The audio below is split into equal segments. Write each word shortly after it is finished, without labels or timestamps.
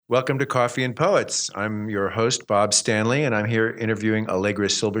Welcome to Coffee and Poets. I'm your host, Bob Stanley, and I'm here interviewing Allegra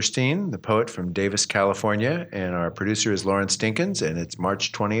Silberstein, the poet from Davis, California, and our producer is Lawrence Dinkins, and it's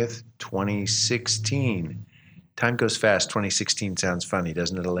March 20th, 2016. Time goes fast. 2016 sounds funny,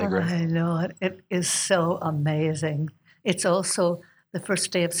 doesn't it, Allegra? I know it. It is so amazing. It's also the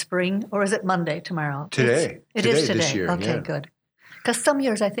first day of spring, or is it Monday tomorrow? Today. It is today. This year, okay, yeah. Good. Because some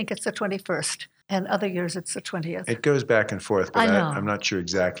years I think it's the 21st, and other years it's the 20th. It goes back and forth, but I know. I'm not sure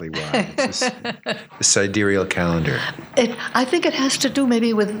exactly why. It's the sidereal calendar. I think it has to do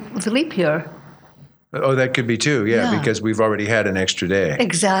maybe with leap year. Oh, that could be too, yeah, because we've already had an extra day.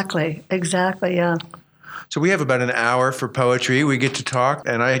 Exactly, yeah. So we have about an hour for poetry. We get to talk,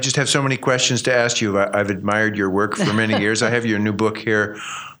 and I just have so many questions to ask you. I've admired your work for many years. I have your new book here,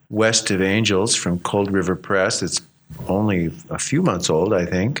 West of Angels, from Cold River Press. It's only a few months old, I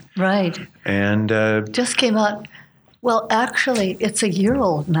think. Right. And just came out. Well, actually, it's a year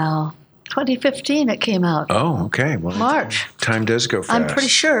old now. 2015 it came out. Oh, okay. Well, March. Time does go fast. I'm pretty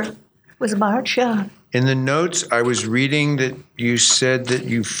sure it was March, yeah. In the notes, I was reading that you said that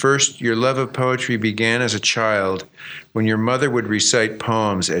your love of poetry began as a child when your mother would recite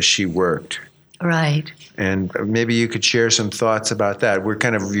poems as she worked. Right. And maybe you could share some thoughts about that. We're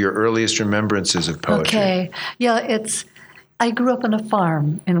kind of your earliest remembrances of poetry. Okay. Yeah, I grew up on a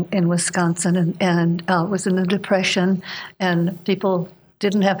farm in Wisconsin and was in the Depression, and people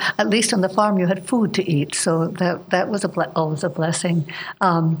didn't have, at least on the farm, you had food to eat, so that was always a blessing.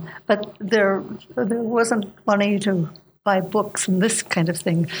 But there wasn't money to buy books and this kind of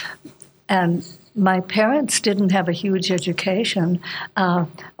thing. And my parents didn't have a huge education,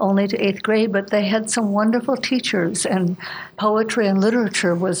 only to 8th grade, but they had some wonderful teachers, and poetry and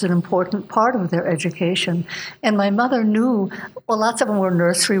literature was an important part of their education. And my mother knew, well, lots of them were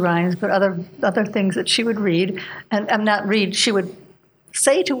nursery rhymes, but other things that she would read, and not read, she would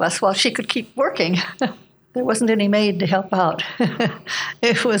say to us while she could keep working. There wasn't any maid to help out.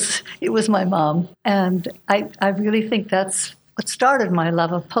 It was my mom. And I really think that's what started my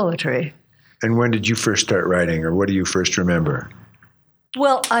love of poetry. And when did you first start writing, or what do you first remember?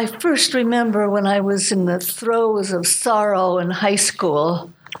 Well, I first remember when I was in the throes of sorrow in high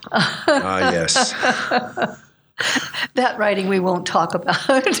school. Yes. That writing we won't talk about.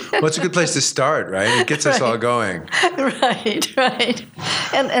 Well, it's a good place to start, right? It gets us all going. Right.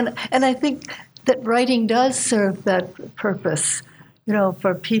 And I think that writing does serve that purpose,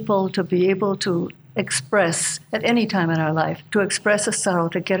 for people to be able to express at any time in our life, to express a sorrow,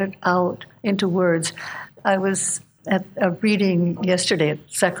 to get it out into words. I was at a reading yesterday at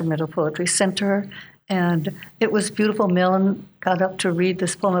Sacramento Poetry Center, and it was beautiful. Millen got up to read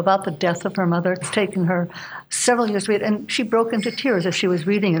this poem about the death of her mother. It's taken her several years to read, and she broke into tears as she was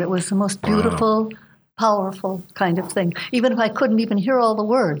reading it. It was the most beautiful, powerful kind of thing. Even if I couldn't even hear all the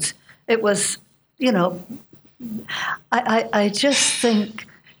words, it was, I just think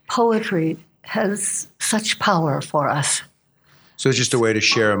poetry has such power for us. So it's just a way to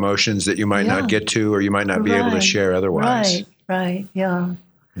share emotions that you might not get to, or you might not be able to share otherwise. Right, yeah.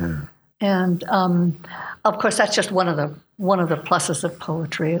 And of course, that's just one of the pluses of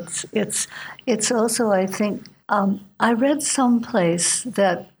poetry. It's also, I think, I read someplace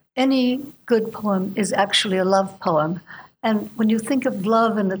that any good poem is actually a love poem, and when you think of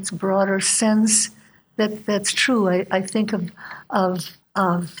love in its broader sense, that's true. I think of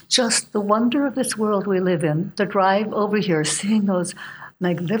just the wonder of this world we live in, the drive over here, seeing those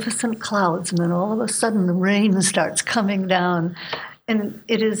magnificent clouds, and then all of a sudden the rain starts coming down. And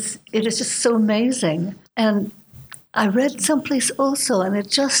it is just so amazing. And I read someplace also, and it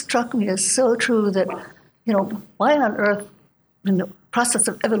just struck me as so true that, why on earth, in the process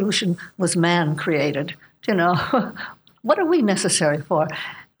of evolution, was man created? What are we necessary for?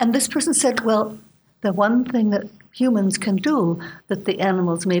 And this person said, well, the one thing that humans can do that the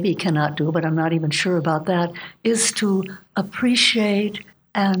animals maybe cannot do, but I'm not even sure about that, is to appreciate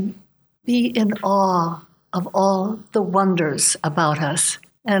and be in awe of all the wonders about us.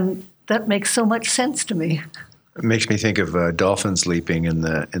 And that makes so much sense to me. It makes me think of dolphins leaping in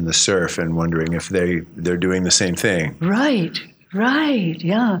the surf and wondering if they're doing the same thing. Right,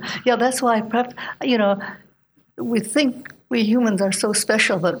 yeah. Yeah, that's why, we think we humans are so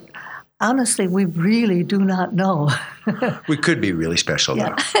special, but honestly, we really do not know. We could be really special,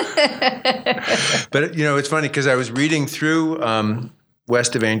 though. But, it's funny because I was reading through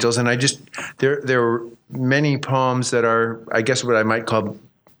West of Angels, and there were many poems that are, I guess, what I might call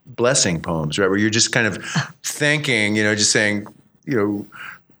blessing poems, right? Where you're just kind of thanking, just saying,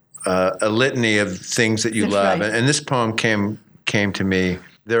 a litany of things that you love. Right. And this poem came to me.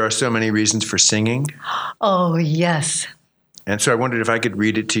 There are so many reasons for singing. Oh, yes. And so I wondered if I could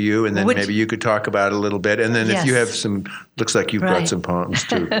read it to you, and then maybe you could talk about it a little bit. And then if you have looks like you've brought some poems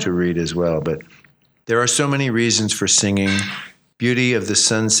to read as well. But there are so many reasons for singing. Beauty of the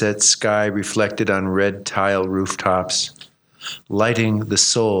sunset sky reflected on red tile rooftops, lighting the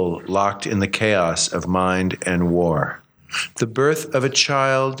soul locked in the chaos of mind and war. The birth of a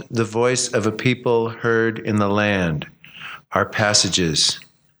child, the voice of a people heard in the land, our passages.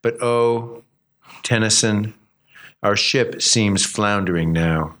 But oh, Tennyson, our ship seems floundering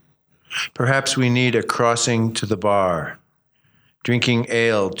now. Perhaps we need a crossing to the bar, drinking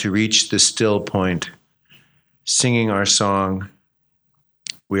ale to reach the still point, singing our song,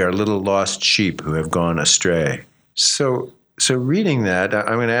 we are little lost sheep who have gone astray. So reading that,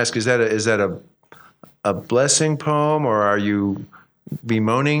 I'm going to ask, is that a blessing poem, or are you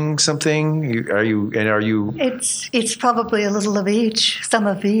bemoaning something? Are you? It's probably a little of each, some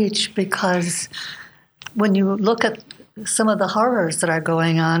of each, because when you look at some of the horrors that are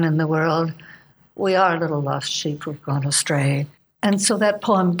going on in the world, we are little lost sheep who've gone astray. And so that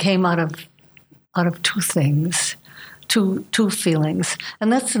poem came out of two things, two feelings.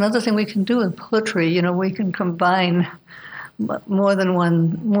 And that's another thing we can do in poetry. You know, we can combine more than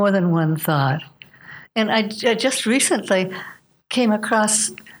one thought. And I just recently came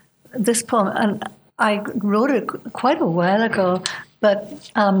across this poem, and I wrote it quite a while ago, but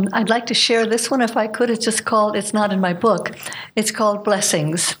I'd like to share this one if I could. It's not in my book. It's called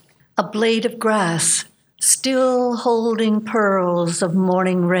Blessings. A blade of grass, still holding pearls of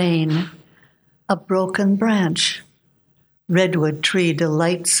morning rain. A broken branch. Redwood tree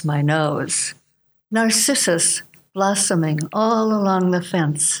delights my nose. Narcissus blossoming all along the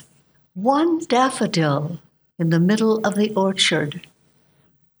fence. One daffodil in the middle of the orchard.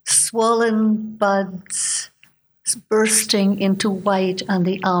 Swollen buds bursting into white on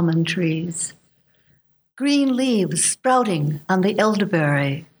the almond trees. Green leaves sprouting on the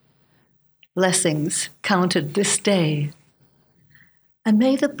elderberry. Blessings counted this day. And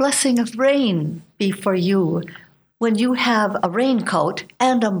may the blessing of rain be for you when you have a raincoat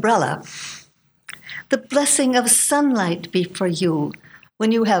and umbrella. The blessing of sunlight be for you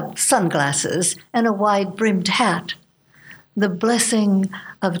when you have sunglasses and a wide-brimmed hat. The blessing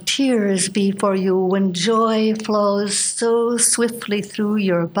of tears be for you when joy flows so swiftly through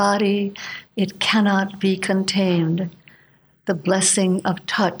your body it cannot be contained. The blessing of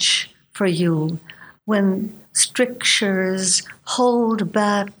touch for you when strictures hold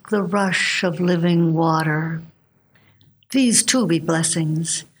back the rush of living water. These too be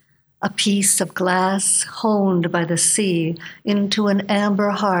blessings, a piece of glass honed by the sea into an amber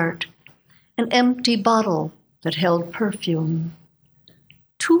heart, an empty bottle that held perfume,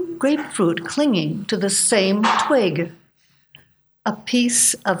 2 grapefruit clinging to the same twig, a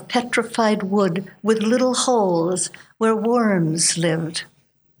piece of petrified wood with little holes where worms lived,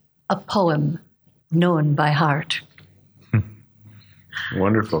 a poem known by heart.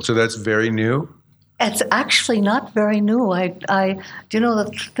 Wonderful. So that's very new? It's actually not very new.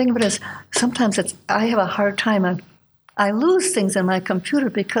 The thing of it is, sometimes I have a hard time. I lose things in my computer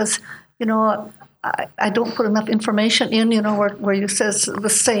because, I don't put enough information in, where you says the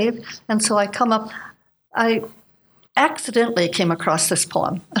save. And so I accidentally came across this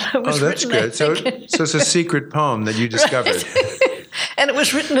poem. That's good. So it's a secret poem that you discovered. And it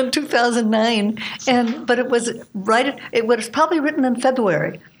was written in 2009, but it was probably written in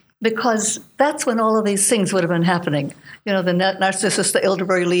February, because that's when all of these things would have been happening. The narcissus, the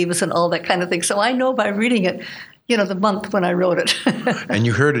elderberry leaves, and all that kind of thing. So I know by reading it, the month when I wrote it. And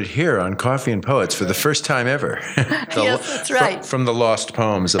you heard it here on Coffee and Poets for the first time ever. Yes, that's right. From the lost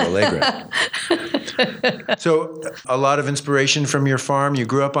poems of Allegra. So a lot of inspiration from your farm. You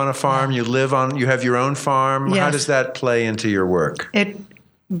grew up on a farm. You have your own farm. Yes. How does that play into your work? It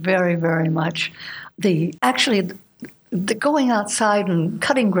very, very much. The going outside and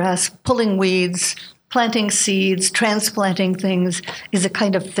cutting grass, pulling weeds, planting seeds, transplanting things is a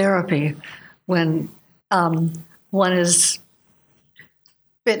kind of therapy when one is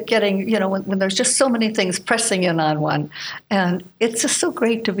getting, when there's just so many things pressing in on one. And it's just so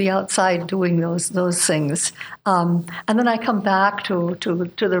great to be outside doing those things. And then I come back to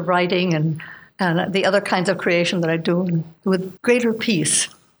the writing and the other kinds of creation that I do with greater peace.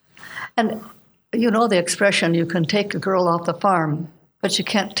 And the expression, you can take a girl off the farm, but you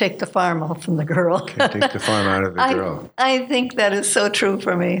can't take the farm off from the girl. Can't take the farm out of the girl. I think that is so true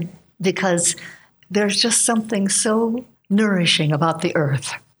for me, because there's just something so nourishing about the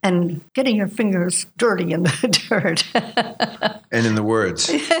earth. and getting your fingers dirty in the dirt. And in the words.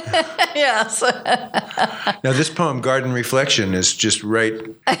 Yes. Now, this poem, Garden Reflection, is just right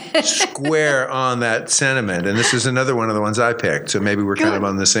square on that sentiment. And this is another one of the ones I picked. So maybe we're kind of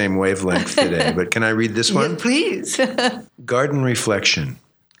on the same wavelength today. But can I read this one? Yeah, please. Garden Reflection.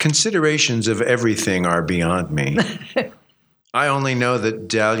 Considerations of everything are beyond me. I only know that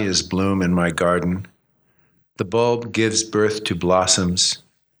dahlias bloom in my garden. The bulb gives birth to blossoms.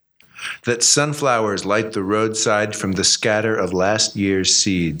 That sunflowers light the roadside from the scatter of last year's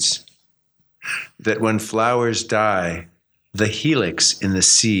seeds. That when flowers die, the helix in the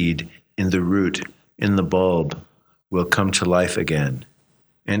seed, in the root, in the bulb, will come to life again.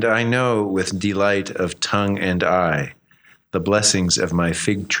 And I know with delight of tongue and eye the blessings of my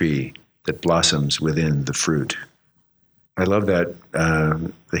fig tree that blossoms within the fruit. I love that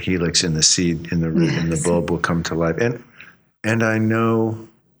the helix in the seed, in the root, in the bulb will come to life. And I know,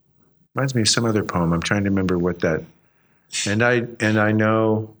 reminds me of some other poem. I'm trying to remember what that. And I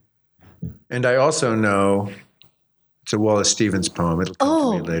also know, it's a Wallace Stevens poem. It'll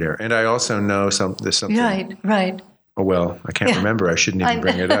come to me later. And I also know there's something. Right. Oh, well, I can't remember. I shouldn't even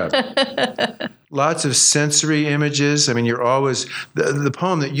bring it up. Lots of sensory images. I mean, you're always, the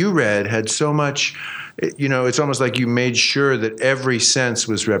poem that you read had so much, it's almost like you made sure that every sense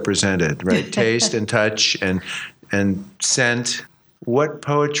was represented, right? Taste and touch and scent. What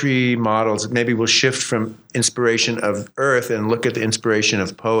poetry models, maybe we'll shift from inspiration of earth and look at the inspiration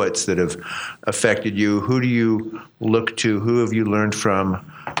of poets that have affected you. Who do you look to? Who have you learned from?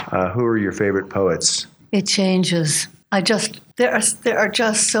 Who are your favorite poets? It changes. There are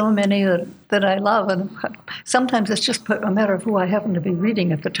just so many that I love, and sometimes it's just a matter of who I happen to be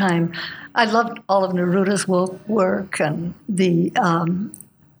reading at the time. I loved all of Neruda's work and the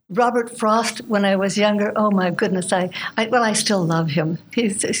Robert Frost when I was younger. Oh my goodness! I still love him.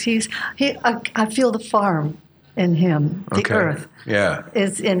 I feel the farm in him. The earth,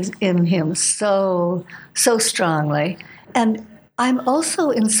 is in him so strongly, and I'm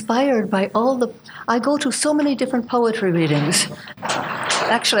also inspired by I go to so many different poetry readings.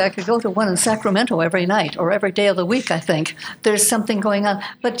 Actually, I could go to one in Sacramento every night or every day of the week, I think. There's something going on.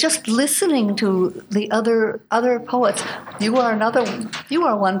 But just listening to the other poets, you are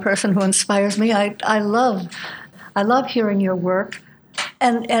one person who inspires me. I love hearing your work.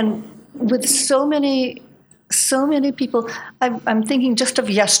 And with so many people, I'm thinking just of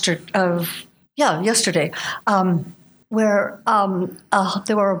yesterday. Where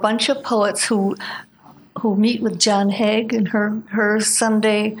there were a bunch of poets who meet with Jan Haig in her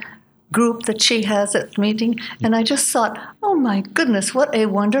Sunday group that she has at the meeting, and I just thought, oh my goodness, how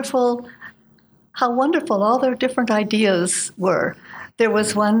wonderful all their different ideas were. There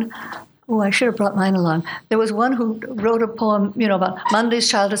was one. Oh, I should have brought mine along. There was one who wrote a poem, about Monday's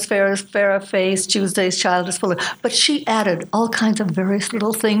child is fair of face, Tuesday's child is full of... But she added all kinds of various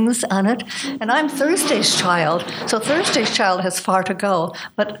little things on it. And I'm Thursday's child, so Thursday's child has far to go.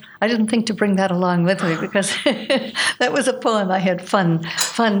 But I didn't think to bring that along with me because that was a poem I had fun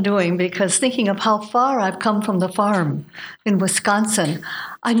doing, because thinking of how far I've come from the farm in Wisconsin,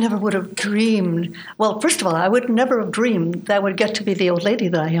 I never would have dreamed. Well, first of all, I would never have dreamed that I would get to be the old lady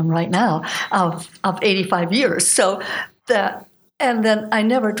that I am right now of 85 years. So and then I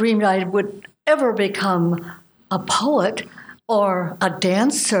never dreamed I would ever become a poet or a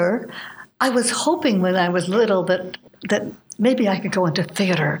dancer. I was hoping when I was little that maybe I could go into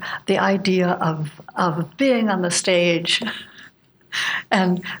theater. The idea of being on the stage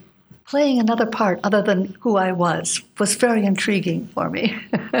and playing another part other than who I was very intriguing for me.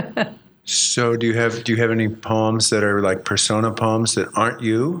 So do you have any poems that are like persona poems that aren't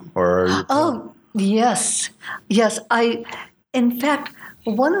you, or are you? Oh, yes. In fact,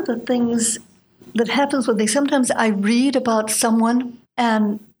 one of the things that happens with me, sometimes I read about someone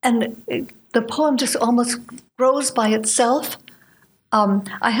and the poem just almost grows by itself.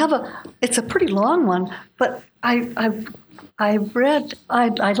 It's a pretty long one, but I'd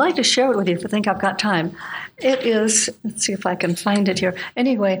like to share it with you if you think I've got time. It is, let's see if I can find it here.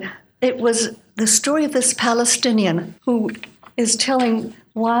 Anyway, it was the story of this Palestinian who is telling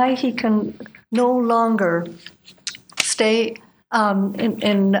why he can no longer stay here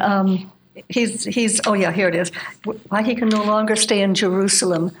it is. Why he can no longer stay in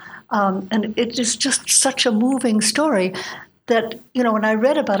Jerusalem. And it is just such a moving story that, when I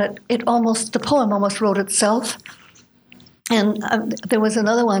read about it, the poem almost wrote itself. And there was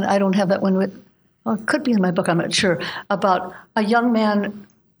another one, I don't have that one it could be in my book, I'm not sure, about a young man,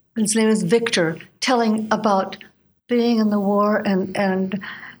 his name is Victor, telling about being in the war, and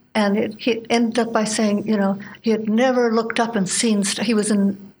he ended up by saying, he had never looked up and seen, he was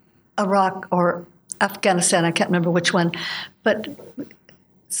in Iraq or Afghanistan, I can't remember which one, but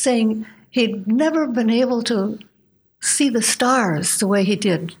saying he'd never been able to see the stars the way he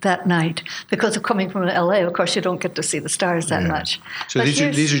did that night. Because of coming from LA, of course, you don't get to see the stars that much. So but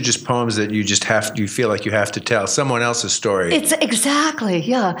these are just poems that you feel like you have to tell someone else's story. It's exactly,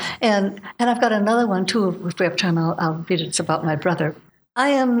 yeah. And I've got another one, too. If we have time, I'll read it. It's about my brother. I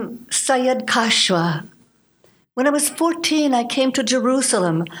am Syed Kashwa. When I was 14, I came to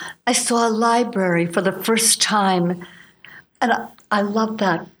Jerusalem. I saw a library for the first time. And I love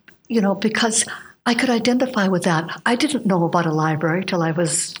that, because I could identify with that. I didn't know about a library till I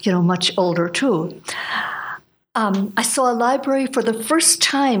was, much older, too. I saw a library for the first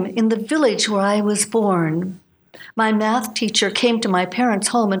time in the village where I was born. My math teacher came to my parents'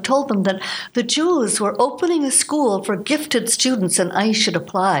 home and told them that the Jews were opening a school for gifted students and I should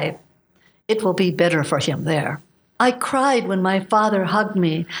apply. It will be better for him there. I cried when my father hugged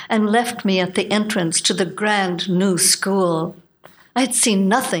me and left me at the entrance to the grand new school. I had seen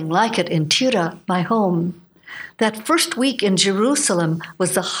nothing like it in Tira, my home. That first week in Jerusalem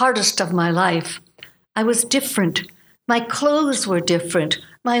was the hardest of my life. I was different. My clothes were different.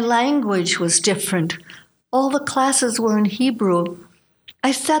 My language was different. All the classes were in Hebrew.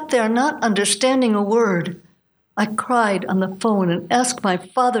 I sat there not understanding a word. I cried on the phone and asked my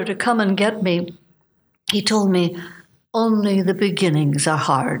father to come and get me. He told me, "Only the beginnings are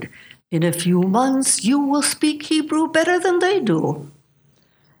hard. In a few months, you will speak Hebrew better than they do."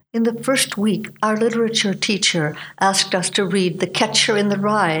 In the first week, our literature teacher asked us to read The Catcher in the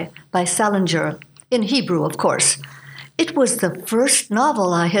Rye by Salinger, in Hebrew, of course. It was the first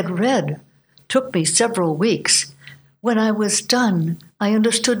novel I had read. Took me several weeks. When I was done, I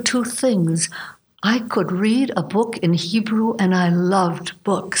understood two things. I could read a book in Hebrew, and I loved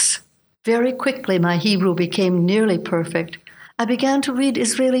books. Very quickly, my Hebrew became nearly perfect. I began to read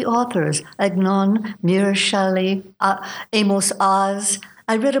Israeli authors, Agnon, Mir Shali, Amos Oz.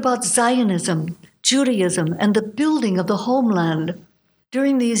 I read about Zionism, Judaism, and the building of the homeland.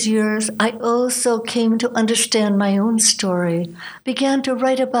 During these years, I also came to understand my own story, began to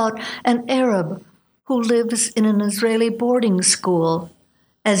write about an Arab who lives in an Israeli boarding school.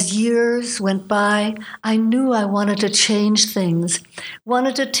 As years went by, I knew I wanted to change things,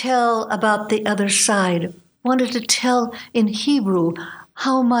 wanted to tell about the other side, wanted to tell in Hebrew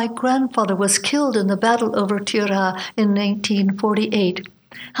how my grandfather was killed in the battle over Tira in 1848,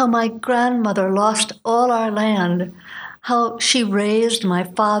 how my grandmother lost all our land, how she raised my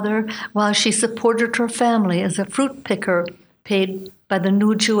father while she supported her family as a fruit picker paid by the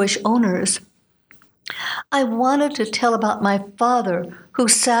new Jewish owners. I wanted to tell about my father, who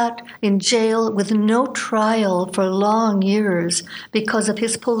sat in jail with no trial for long years because of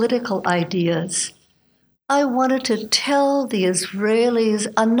his political ideas. I wanted to tell the Israelis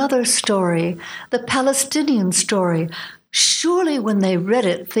another story, the Palestinian story. Surely when they read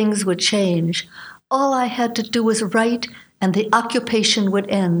it, things would change. All I had to do was write, and the occupation would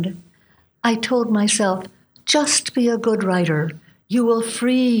end. I told myself, just be a good writer. You will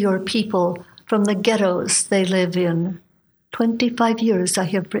free your people from the ghettos they live in. 25 years I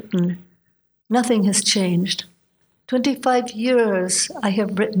have written. Nothing has changed. 25 years I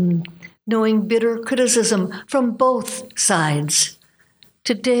have written, knowing bitter criticism from both sides.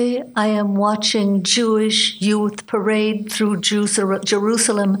 Today I am watching Jewish youth parade through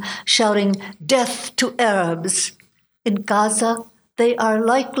Jerusalem, shouting, "Death to Arabs." In Gaza, they are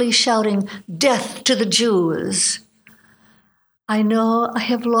likely shouting, "Death to the Jews." I know I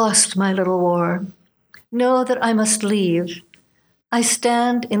have lost my little war. Know that I must leave. I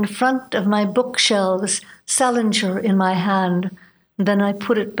stand in front of my bookshelves, Salinger in my hand, and then I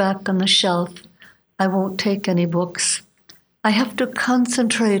put it back on the shelf. I won't take any books. I have to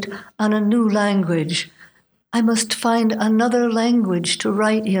concentrate on a new language. I must find another language to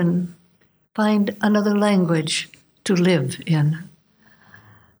write in, find another language to live in.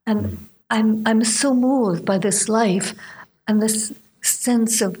 And I'm so moved by this life and this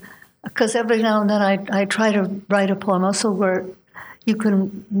sense of, because every now and then I try to write a poem also where you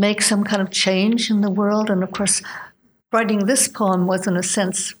can make some kind of change in the world. And of course, writing this poem was in a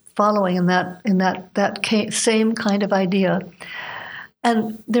sense following in that same kind of idea.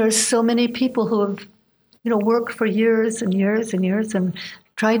 And there's so many people who have, worked for years and years and years and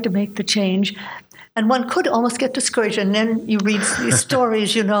tried to make the change. And one could almost get discouraged. And then you read these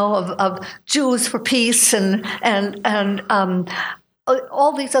stories, of Jews for peace and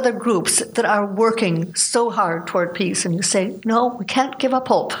all these other groups that are working so hard toward peace. And you say, no, we can't give up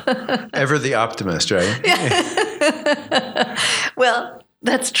hope. Ever the optimist, right? Yeah. Well,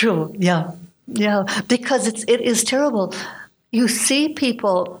 that's true. Yeah. Yeah. Because it is terrible. You see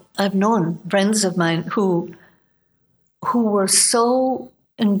people, I've known friends of mine who were so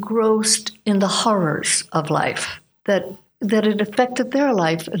engrossed in the horrors of life that it affected their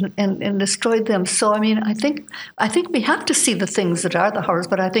life and destroyed them. So I mean, I think we have to see the things that are the horrors,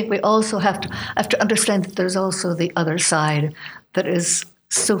 but I think we also have to understand that there's also the other side that is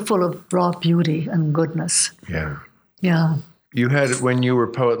so full of raw beauty and goodness. Yeah. Yeah. You had, when you were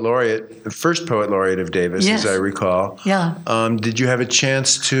poet laureate, the first poet laureate of Davis, yes. as I recall. Yeah. Did you have a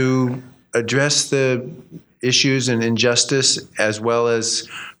chance to address the issues and injustice as well as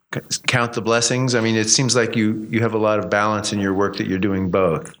count the blessings? I mean, it seems like you have a lot of balance in your work that you're doing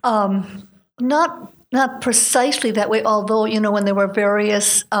both. Not precisely that way, although, when there were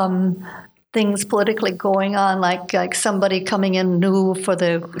various things politically going on, like somebody coming in new for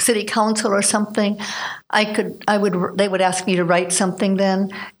the city council or something, they would ask me to write something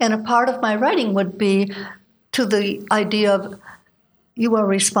then, and a part of my writing would be to the idea of you are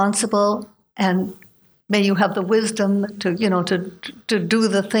responsible and may you have the wisdom to do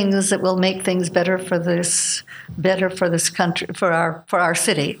the things that will make things better for this country, for our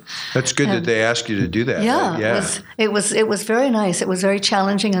city. That's good that they ask you to do that. Yeah, right? Yeah. It was very nice. It was very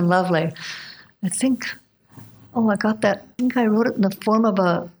challenging and lovely. I think, I got that. I think I wrote it in the form of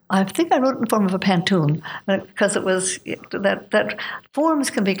a pantoum, because it was that forms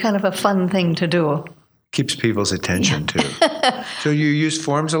can be kind of a fun thing to do. Keeps people's attention too. So you use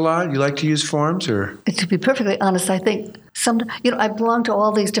forms a lot? You like to use forms, or? To be perfectly honest, I think I belong to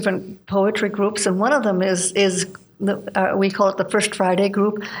all these different poetry groups, and one of them is we call it the First Friday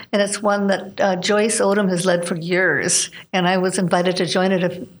group, and it's one that Joyce Odom has led for years, and I was invited to join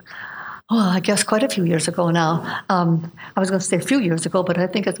it. I guess quite a few years ago now. I was going to say a few years ago, but I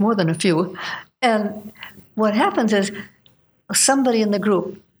think it's more than a few. And what happens is somebody in the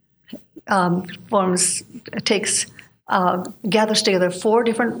group gathers together 4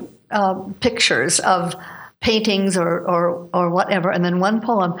 different pictures of paintings or whatever, and then one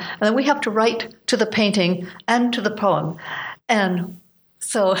poem. And then we have to write to the painting and to the poem. And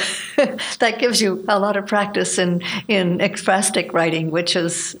so that gives you a lot of practice in ekphrastic writing, which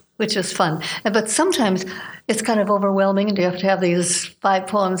is fun. But sometimes it's kind of overwhelming, and you have to have these 5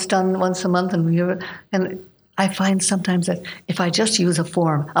 poems done once a month, and I find sometimes that if I just use a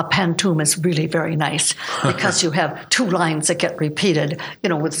form, a pantoum is really very nice because you have 2 lines that get repeated,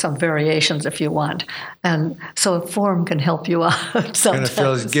 with some variations if you want. And so a form can help you out sometimes.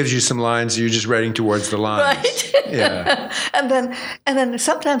 Kind of gives you some lines, you're just writing towards the lines. Right. Yeah. and then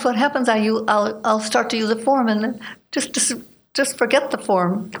sometimes what happens, I'll start to use a form and then just forget the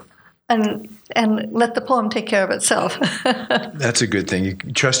form and let the poem take care of itself. That's a good thing. You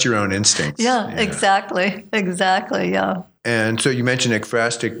trust your own instincts. Yeah. Exactly, yeah. And so you mentioned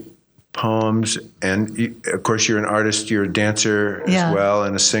ekphrastic poems, and of course you're an artist, you're a dancer as well,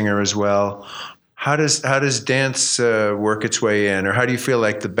 and a singer as well. How does dance work its way in, or how do you feel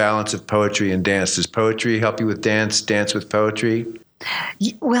like the balance of poetry and dance? Does poetry help you with dance with poetry?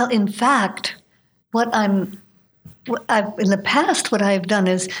 Well, in fact, in the past, what I've done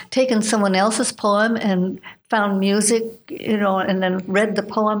is taken someone else's poem and found music, and then read the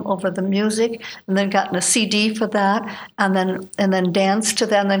poem over the music, and then gotten a CD for that, and then danced to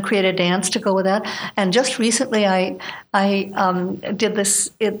that, and then created a dance to go with that. And just recently, I did this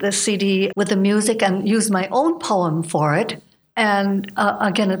CD with the music and used my own poem for it. And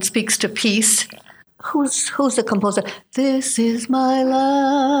again, it speaks to peace. Who's the composer? This is my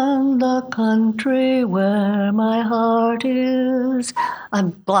land, the country where my heart is. I'm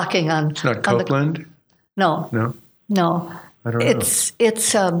blocking on. It's not Copeland? No. I don't know.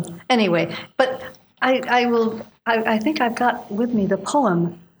 It's anyway. But I think I've got with me the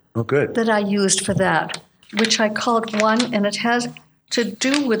poem. Oh, good. That I used for that, which I called One, and it has to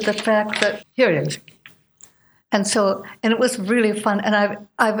do with the fact that here it is. And it was really fun. And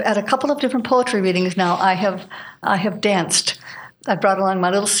I've at a couple of different poetry readings now. I have danced. I brought along my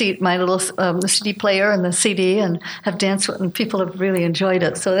little CD player and the CD, and have danced with, and people have really enjoyed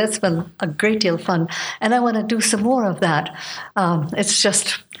it. So that's been a great deal of fun. And I want to do some more of that.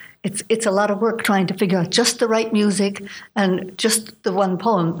 It's a lot of work trying to figure out just the right music and just the one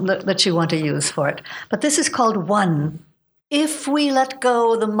poem that you want to use for it. But this is called One. If we let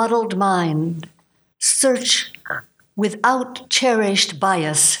go the muddled mind, search without cherished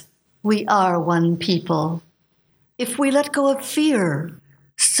bias, we are one people. If we let go of fear,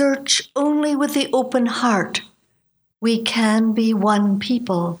 search only with the open heart, we can be one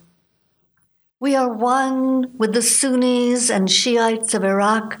people. We are one with the Sunnis and Shiites of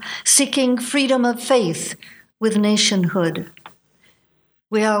Iraq, seeking freedom of faith with nationhood.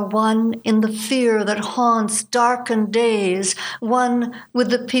 We are one in the fear that haunts darkened days, one with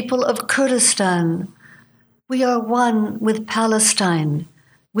the people of Kurdistan. We are one with Palestine,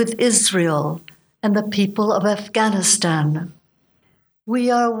 with Israel, and the people of Afghanistan. We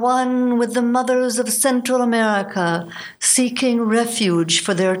are one with the mothers of Central America seeking refuge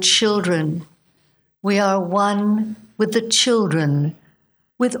for their children. We are one with the children,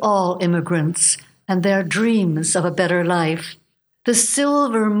 with all immigrants and their dreams of a better life. The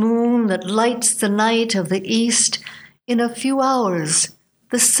silver moon that lights the night of the East in a few hours,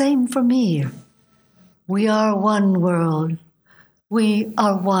 the same for me. We are one world. We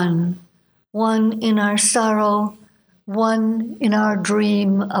are one in our sorrow, one in our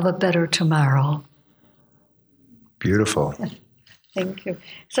dream of a better tomorrow. Beautiful. Thank you.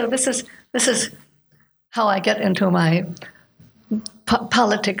 So this is how I get into my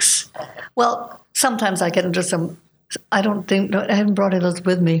politics. Well, sometimes I get into some. I haven't brought those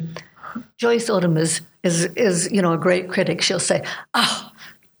with me. Joyce Odom is a great critic. She'll say,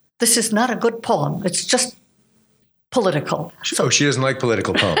 this is not a good poem. It's just political. So she doesn't like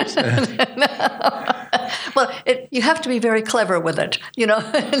political poems. Well, you have to be very clever with it,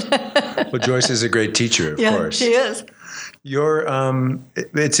 Well, Joyce is a great teacher, of course. Yeah, she is.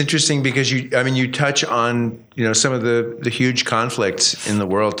 It's interesting because you touch on, some of the huge conflicts in the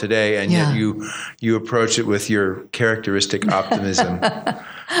world today, and yet you approach it with your characteristic optimism,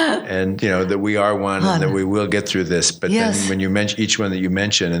 and that we are one and that we will get through this. But then when you mention each one that you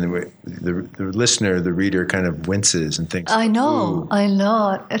mention, and the listener, the reader, kind of winces and thinks, I know.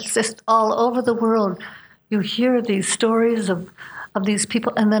 Ooh. It's just all over the world. You hear these stories of these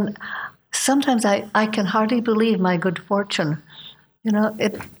people, and then sometimes I can hardly believe my good fortune.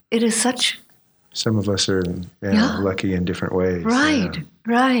 It is such. Some of us are lucky in different ways. Right.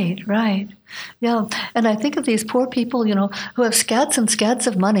 Yeah, and I think of these poor people, who have scads and scads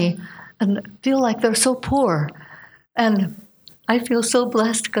of money and feel like they're so poor. And I feel so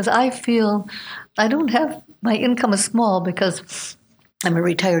blessed because I feel I don't have, my income is small because I'm a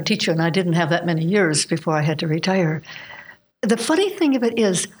retired teacher and I didn't have that many years before I had to retire. The funny thing of it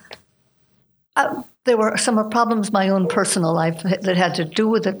is, there were some problems my own personal life that had to do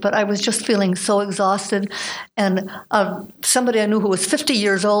with it, but I was just feeling so exhausted. And somebody I knew who was 50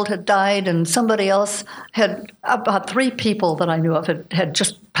 years old had died, and somebody else had, about 3 people that I knew of had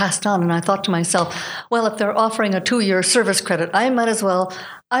just passed on. And I thought to myself, well, if they're offering a 2-year service credit, I might as well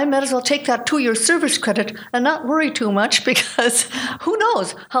take that 2-year service credit and not worry too much, because who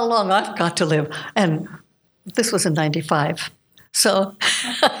knows how long I've got to live. And this was in 95. So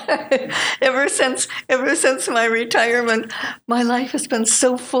ever since my retirement, my life has been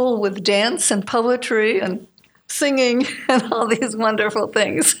so full with dance and poetry and singing and all these wonderful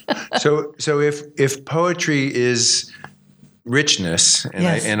things. So if poetry is richness,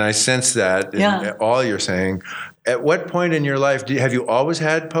 and I sense that in all you're saying, at what point in your life have you always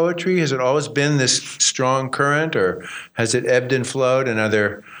had poetry? Has it always been this strong current, or has it ebbed and flowed? And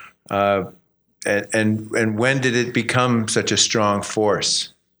other And when did it become such a strong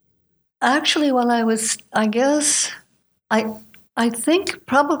force? Actually, while I was, I think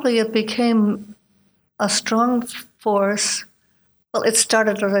probably it became a strong force. Well, it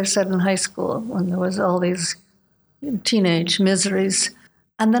started, as I said, in high school when there was all these teenage miseries.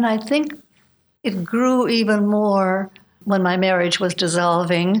 And then I think it grew even more when my marriage was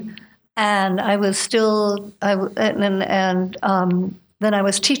dissolving. And I was still, then I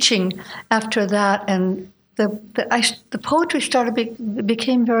was teaching after that, and the poetry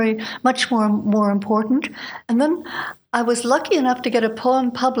became very much more important. And then I was lucky enough to get a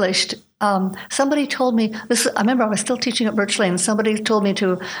poem published. Somebody told me this. I remember I was still teaching at Birch Lane. Somebody told me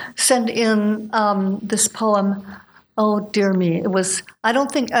to send in this poem. Oh dear me! It was.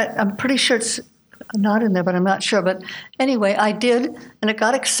 I'm pretty sure it's not in there, but I'm not sure. But anyway, I did, and it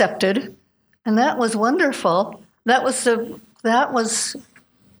got accepted, and that was wonderful. That was,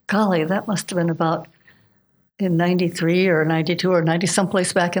 golly, that must have been about in 93 or 92 or 90,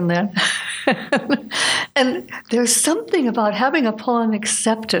 someplace back in there. And there's something about having a poem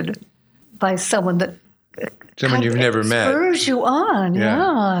accepted by someone that someone you've never met spurs you on.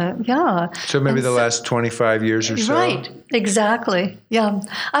 Yeah. So maybe the last 25 years or so. Right, exactly. Yeah,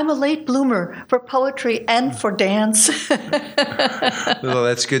 I'm a late bloomer for poetry and for dance. Well,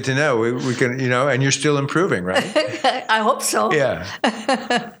 that's good to know. We can, and you're still improving, right? I hope so. Yeah.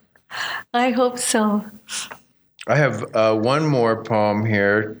 I hope so. I have one more poem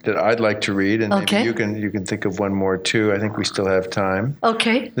here that I'd like to read, and maybe you can think of one more too. I think we still have time.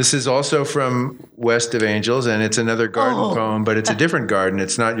 Okay. This is also from West of Angels, and it's another garden poem, but it's a different garden.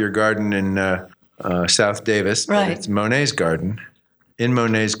 It's not your garden in South Davis, but it's Monet's garden In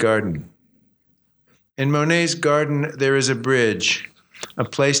Monet's garden. In Monet's garden, there is a bridge, a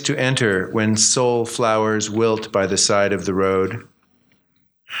place to enter when soul flowers wilt by the side of the road.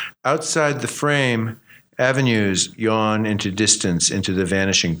 Outside the frame, avenues yawn into distance, into the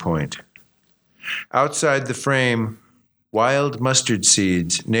vanishing point. Outside the frame, wild mustard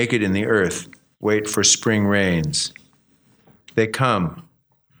seeds, naked in the earth, wait for spring rains. They come,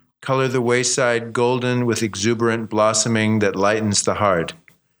 color the wayside golden with exuberant blossoming that lightens the heart.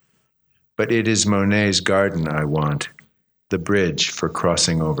 But it is Monet's garden I want, the bridge for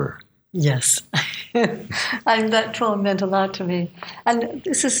crossing over. Yes. That poem meant a lot to me. And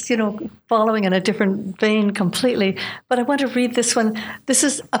this is, following in a different vein completely. But I want to read this one. This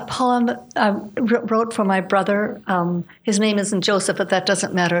is a poem I wrote for my brother. His name isn't Joseph, but that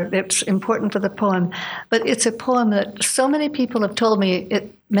doesn't matter. It's important for the poem. But it's a poem that so many people have told me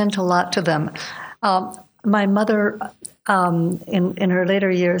it meant a lot to them. My mother, in her later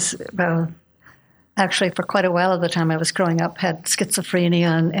years, actually, for quite a while at the time I was growing up, had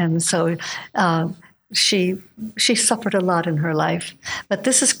schizophrenia, and so she suffered a lot in her life. But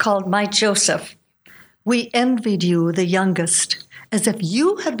this is called My Joseph. We envied you, the youngest, as if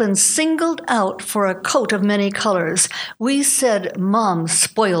you had been singled out for a coat of many colors. We said Mom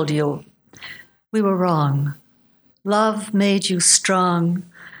spoiled you. We were wrong. Love made you strong.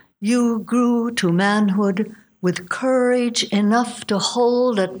 You grew to manhood with courage enough to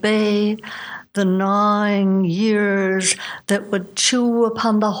hold at bay the gnawing years that would chew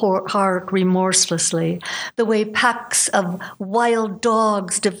upon the heart remorselessly, the way packs of wild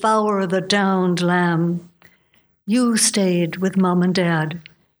dogs devour the downed lamb. You stayed with Mom and Dad,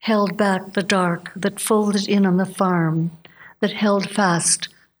 held back the dark that folded in on the farm, that held fast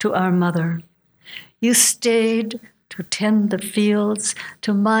to our mother. You stayed to tend the fields,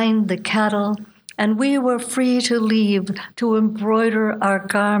 to mind the cattle, and we were free to leave, to embroider our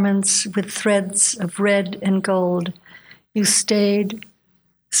garments with threads of red and gold. You stayed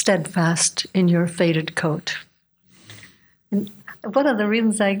steadfast in your faded coat. And one of the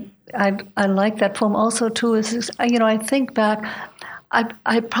reasons I like that poem also, too, is I think back,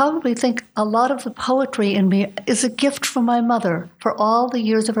 I probably think a lot of the poetry in me is a gift from my mother for all the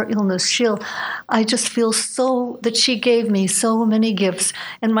years of her illness. I just feel so that she gave me so many gifts,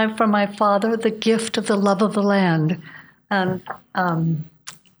 and from my father, the gift of the love of the land. And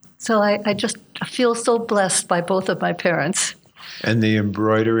so I just feel so blessed by both of my parents. And the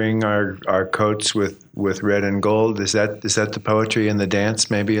embroidering our coats with red and gold, is that the poetry and the dance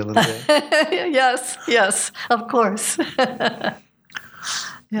maybe a little bit? Yes, of course.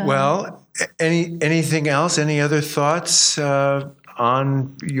 Yeah. Well, anything else? Any other thoughts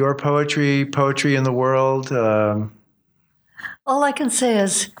on your poetry in the world? All I can say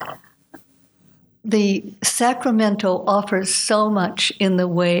is the Sacramento offers so much in the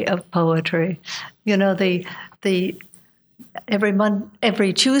way of poetry. Every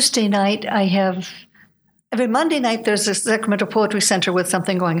Tuesday night every Monday night there's a Sacramento Poetry Center with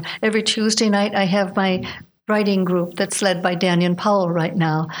something going. Every Tuesday night I have my writing group that's led by Daniel Powell right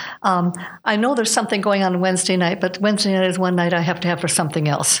now. I know there's something going on Wednesday night, but Wednesday night is one night I have to have for something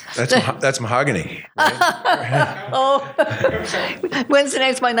else. That's mahogany, right? Wednesday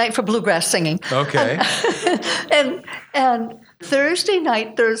night's my night for bluegrass singing. Okay. And Thursday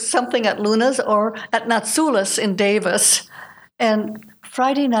night there's something at Luna's or at Natsulas in Davis. And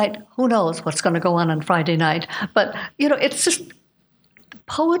Friday night, who knows what's going to go on Friday night. But, it's just...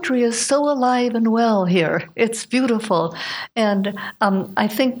 Poetry is so alive and well here. It's beautiful, and I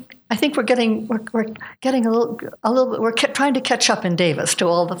think we're getting a little bit. We're trying to catch up in Davis to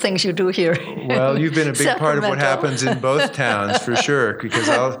all the things you do here. Well, you've been a big part of what happens in both towns for sure. Because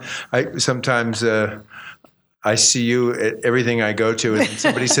I sometimes I see you at everything I go to, and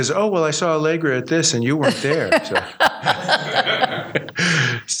somebody says, "Oh, well, I saw Allegra at this, and you weren't there."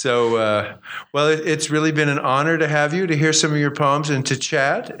 So, well, it's really been an honor to have you, to hear some of your poems and to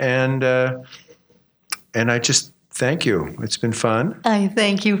chat, and I just thank you. It's been fun. I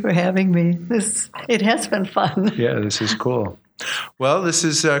thank you for having me. It has been fun. Yeah, this is cool. Well, this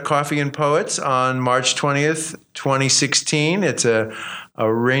is Coffee and Poets on March 20th, 2016. It's a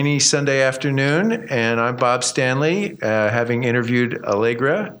rainy Sunday afternoon, and I'm Bob Stanley, having interviewed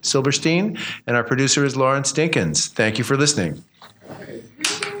Allegra Silberstein, and our producer is Lawrence Dinkins. Thank you for listening.